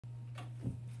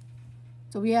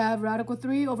So we have radical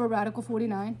 3 over radical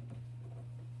 49.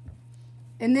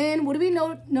 And then what do we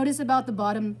notice about the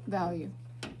bottom value?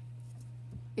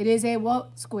 It is a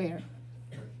what square?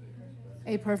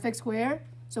 A perfect square.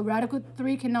 So radical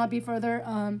 3 cannot be further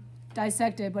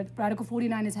dissected, but radical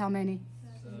 49 is how many?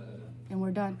 7. And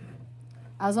we're done.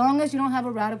 As long as you don't have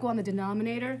a radical on the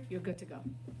denominator, you're good to go.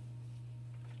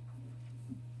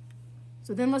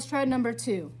 So then let's try number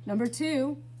 2. Number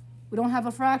 2, we don't have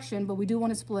a fraction, but we do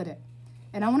want to split it.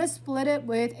 And I want to split it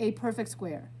with a perfect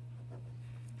square.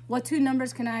 What two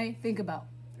numbers can I think about?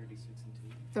 36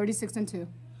 and 2. 36 and 2.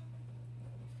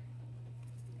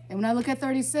 And when I look at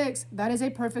 36, that is a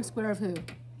perfect square of who? 6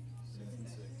 and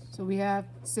 6. So we have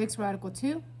 6 radical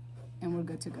 2, and we're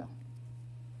good to go.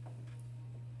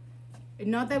 And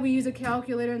not that we use a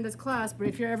calculator in this class, but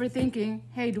if you're ever thinking,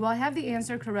 hey, do I have the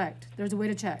answer correct? There's a way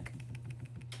to check.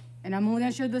 And I'm only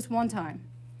going to show this one time.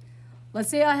 Let's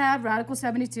say I have radical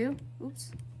 72.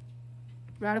 Oops.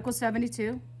 Radical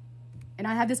 72. And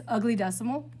I have this ugly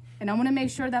decimal. And I want to make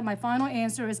sure that my final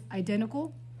answer is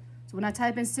identical. So when I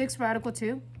type in 6 radical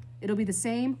 2, it'll be the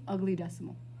same ugly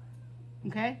decimal.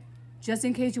 Okay? Just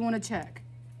in case you want to check.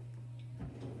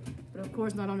 But of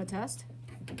course, not on a test.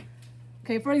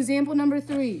 Okay, for example number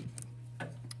 3.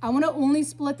 I want to only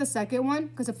split the second one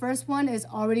because the first one is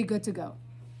already good to go.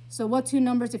 So what two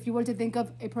numbers if you were to think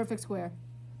of a perfect square?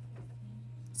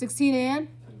 16 and?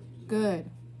 Good.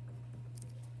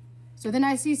 So then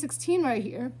I see 16 right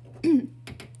here.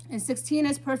 And 16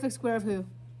 is perfect square of who?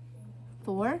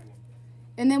 4.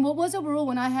 And then what was the rule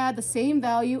when I had the same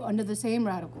value under the same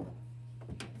radical?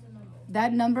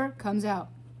 That number comes out.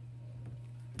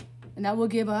 And that will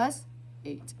give us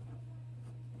 8.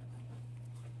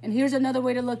 And here's another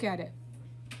way to look at it.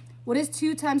 What is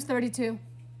 2 times 32?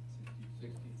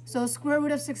 60. So square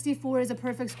root of 64 is a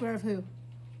perfect square of who?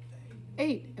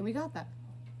 8. And we got that.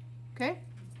 Okay?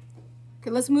 Okay,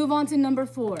 let's move on to number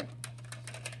 4.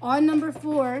 On number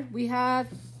 4, we have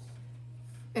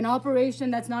an operation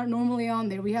that's not normally on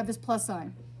there. We have this plus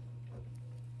sign.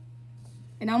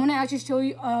 And I'm going to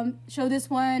actually show this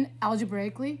one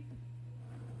algebraically.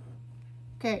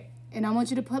 Okay, and I want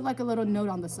you to put like a little note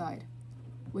on the side.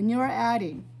 When you're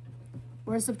adding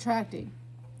or subtracting,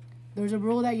 there's a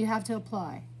rule that you have to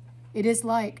apply. It is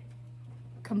like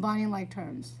combining like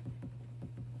terms.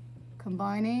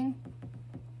 Combining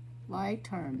like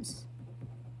terms.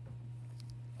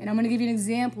 And I'm going to give you an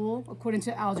example according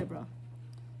to algebra.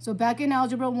 So back in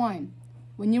algebra 1,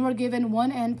 when you were given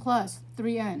 1n plus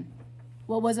 3n,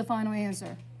 what was the final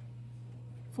answer?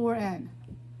 4n.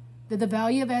 Did the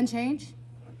value of n change?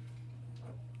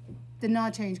 Did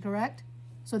not change, correct?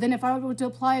 So then if I were to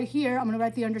apply it here, I'm going to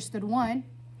write the understood 1.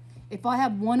 If I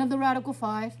have 1 of the radical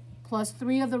 5 plus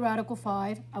 3 of the radical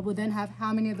 5, I will then have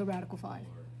how many of the radical 5?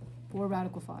 4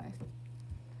 radical 5.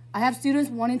 I have students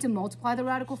wanting to multiply the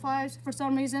radical 5s for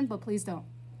some reason, but please don't.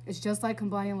 It's just like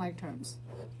combining like terms.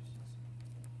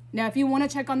 Now, if you want to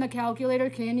check on the calculator,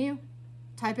 can you?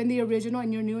 Type in the original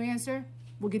and your new answer.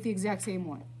 We'll get the exact same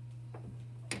one.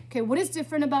 Okay, what is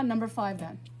different about number 5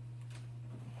 then?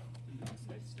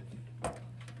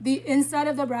 The inside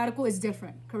of the radical is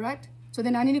different, correct? So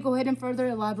then I need to go ahead and further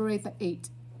elaborate the 8.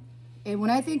 And when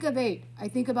I think of 8, I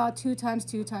think about 2 times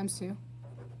 2 times 2.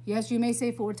 Yes, you may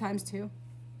say 4 times 2.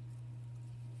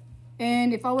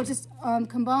 And if I were to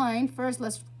combine, first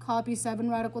let's copy 7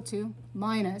 radical 2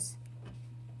 minus.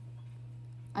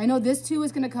 I know this 2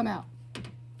 is going to come out.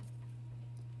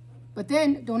 But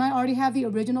then, don't I already have the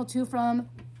original 2 from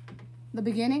the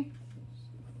beginning?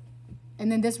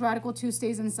 And then this radical 2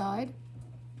 stays inside.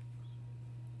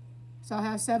 So I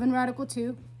have 7 radical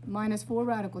 2 minus 4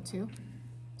 radical 2.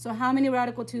 So how many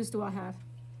radical 2's do I have?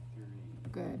 3.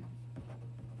 Good.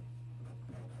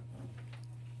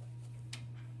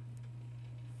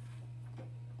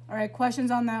 All right,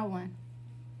 questions on that one?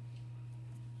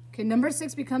 Okay, number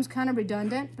 6 becomes kind of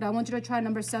redundant, but I want you to try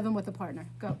number 7 with a partner.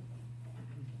 Go.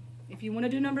 If you want to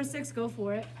do number 6, go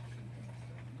for it.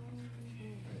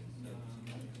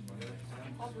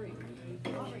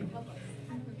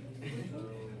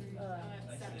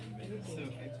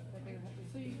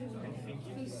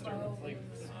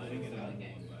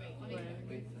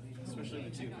 Especially the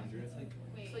 200.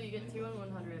 So you get 2 and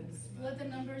 100. Split the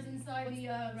numbers inside the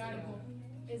radical.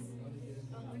 Is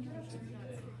 100?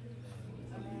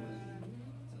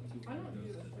 I don't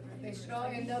do this. They should all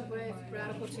end up with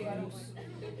radical 2's.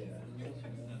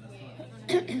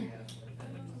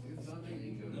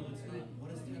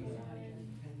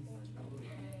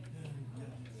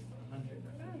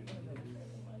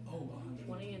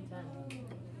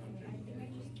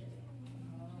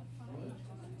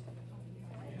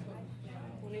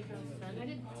 3 times 10. I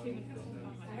did 2.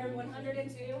 I heard 102.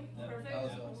 Perfect. That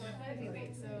was us. Okay,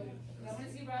 wait, so I want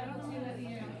to see radical 2 at the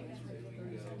end.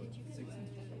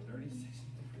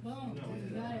 Boom.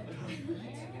 You got it.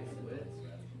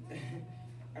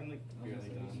 I'm like barely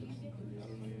done. I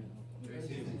don't know yet.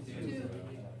 2.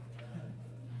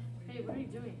 Hey, what are you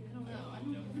doing? I don't know. I have a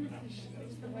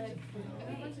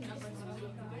bunch of numbers.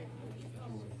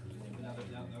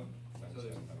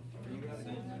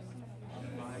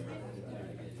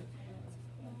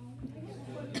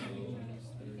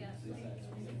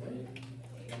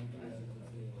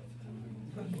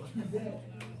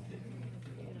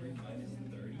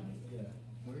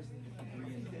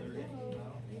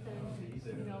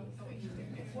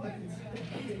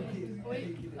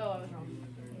 Wait. Oh, I was wrong.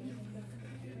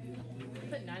 I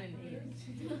put 9 and 8.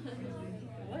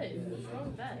 What? What's wrong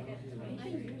with that?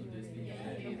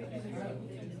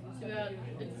 Too bad.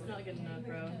 It's not good enough,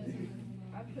 bro.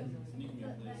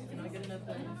 It's not good enough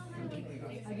then.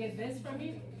 I get this from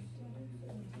you.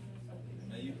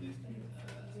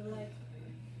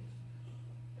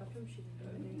 How come she didn't do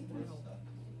anything in the middle?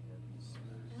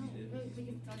 No, we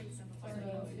can tell you something.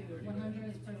 100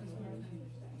 is perfect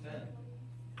square.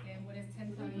 And what is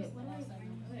 10 times the last number?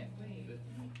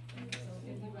 So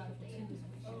 50 radical 2 is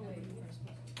what you have in the first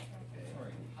place.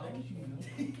 How did you know?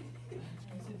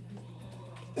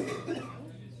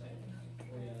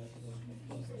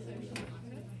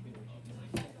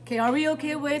 Okay, are we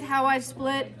okay with how I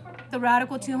split the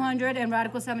radical 200 and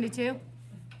radical 72?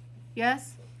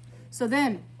 Yes? So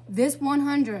then, this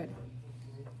 100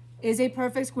 is a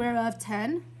perfect square of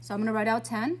 10. So I'm going to write out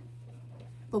 10.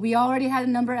 But we already had a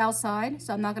number outside,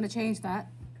 so I'm not going to change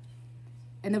that.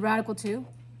 And the radical 2.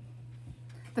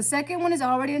 The second one is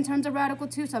already in terms of radical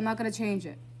 2, so I'm not going to change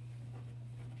it.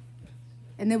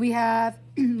 And then we have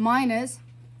minus,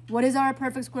 what is our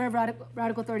perfect square of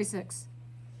radical 36?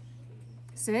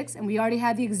 6, and we already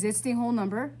had the existing whole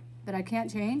number that I can't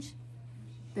change.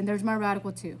 Then there's my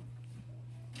radical 2.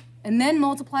 And then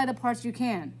multiply the parts you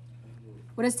can.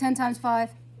 What is 10 times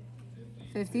 5?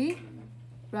 50.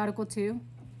 Radical 2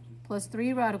 plus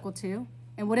 3 radical 2.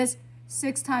 And what is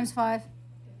 6 times 5?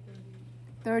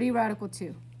 30 radical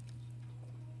 2.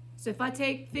 So if I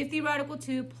take 50 radical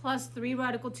 2 plus 3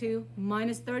 radical 2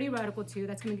 minus 30 radical 2,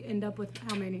 that's going to end up with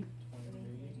how many?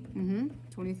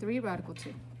 23 radical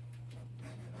 2.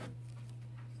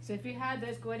 So if you had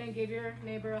this, go ahead and give your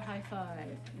neighbor a high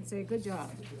five and say, good job.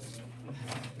 Yes,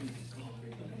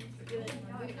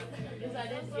 I did.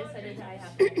 Yes, I did. I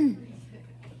have that.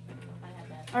 I have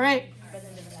that. All right, But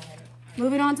then didn't have it.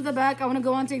 moving on to the back, I want to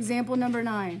go on to example number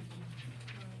 9.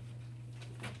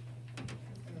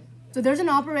 So there's an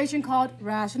operation called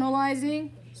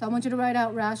rationalizing. So I want you to write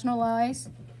out rationalize.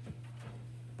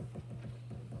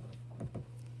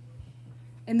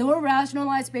 And the word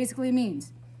rationalize basically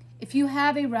means if you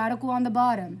have a radical on the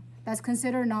bottom, that's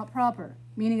considered not proper,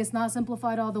 meaning it's not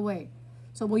simplified all the way.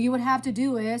 So what you would have to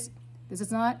do is, this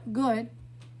is not good,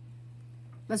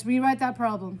 let's rewrite that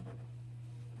problem.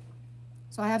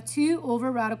 So I have 2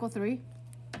 over radical 3.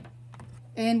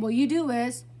 And what you do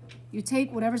is, you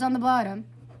take whatever's on the bottom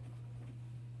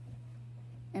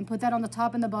and put that on the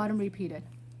top and the bottom repeated.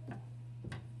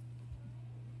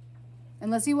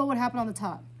 And let's see what would happen on the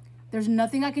top. There's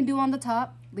nothing I can do on the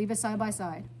top, leave it side by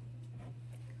side.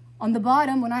 On the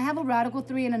bottom, when I have a radical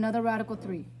 3 and another radical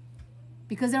 3,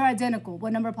 because they're identical,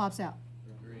 what number pops out?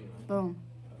 3. Boom.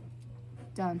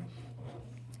 Done.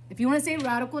 If you want to say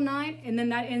radical 9, and then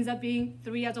that ends up being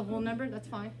 3 as a whole number, that's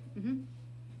fine.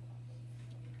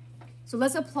 So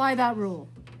let's apply that rule.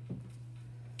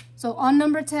 So on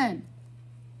number 10,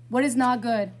 what is not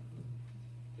good?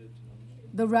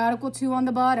 The radical 2 on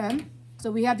the bottom.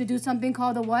 So we have to do something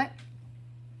called the what?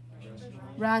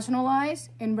 Rationalize.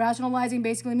 And rationalizing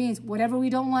basically means whatever we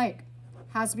don't like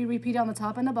has to be repeated on the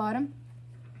top and the bottom.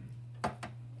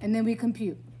 And then we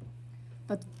compute.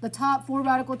 But the top 4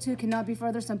 radical 2 cannot be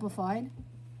further simplified.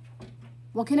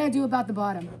 What can I do about the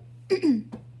bottom?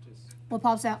 What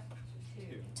pops out?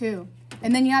 2.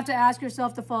 And then you have to ask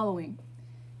yourself the following.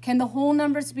 Can the whole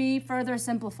numbers be further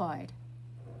simplified?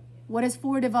 What is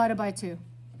 4 divided by 2?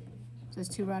 So it's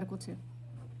 2 radical 2.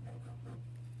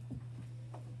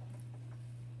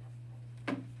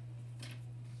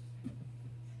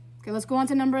 Okay, let's go on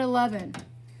to number 11.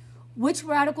 Which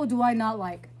radical do I not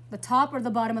like? The top or the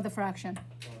bottom of the fraction?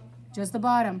 Just the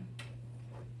bottom.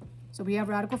 So we have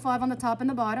radical 5 on the top and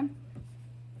the bottom.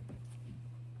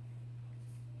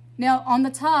 Now, on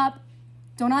the top,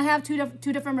 don't I have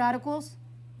two different radicals?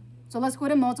 So let's go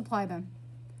ahead and multiply them.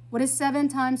 What is 7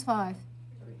 times 5?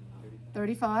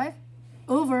 35.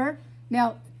 Over,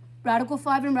 now, radical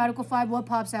 5 and radical 5, what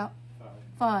pops out?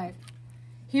 5.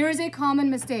 Here is a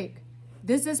common mistake.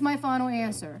 This is my final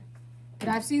answer. But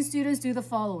I've seen students do the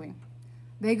following.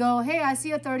 They go, hey, I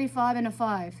see a 35 and a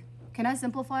 5. Can I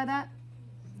simplify that?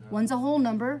 One's a whole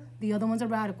number, the other one's a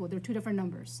radical. They're two different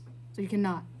numbers, so you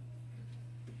cannot.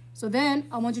 So then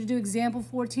I want you to do example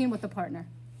 14 with the partner.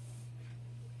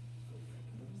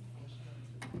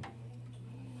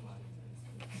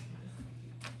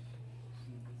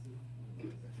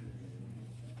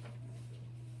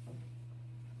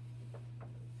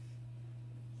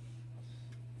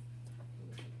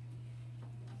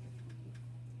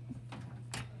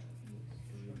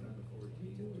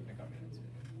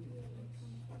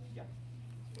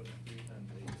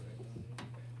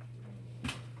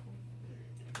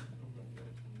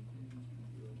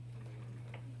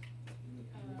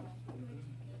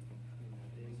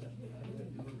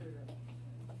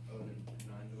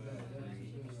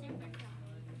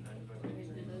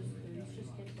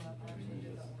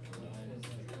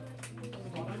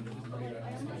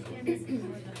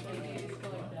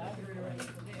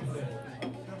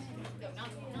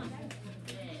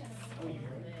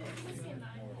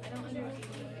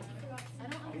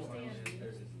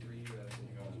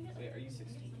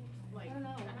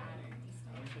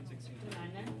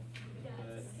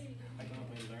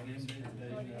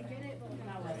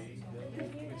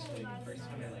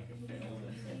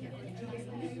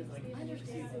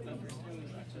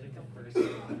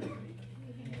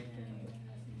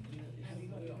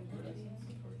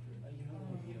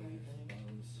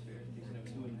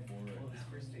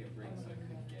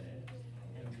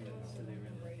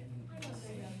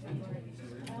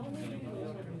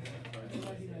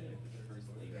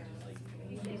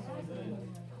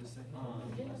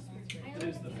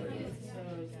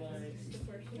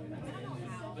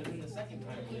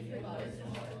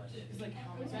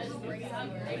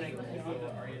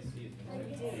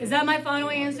 Is that my final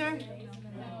answer?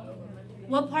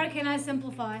 What part can I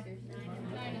simplify?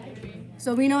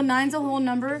 So we know 9's a whole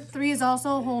number. 3 is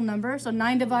also a whole number. So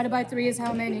 9 divided by 3 is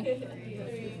how many?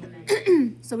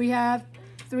 So we have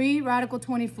 3 radical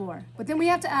 24. But then we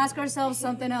have to ask ourselves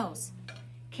something else.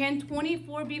 Can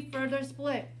 24 be further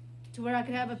split to where I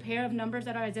could have a pair of numbers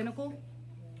that are identical?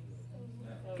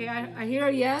 Okay, I hear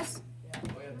a yes.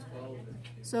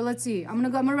 So let's see. I'm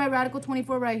gonna write radical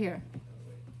 24 right here.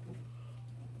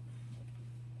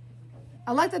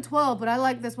 I like the 12, but I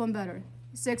like this one better.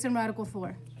 6 and radical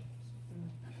 4.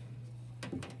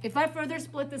 If I further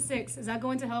split the 6, is that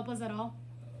going to help us at all?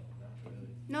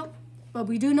 Nope. But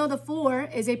we do know the 4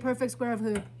 is a perfect square of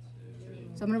who? So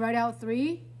I'm going to write out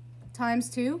 3 times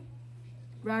 2,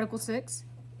 radical 6,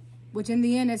 which in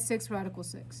the end is 6 radical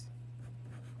 6.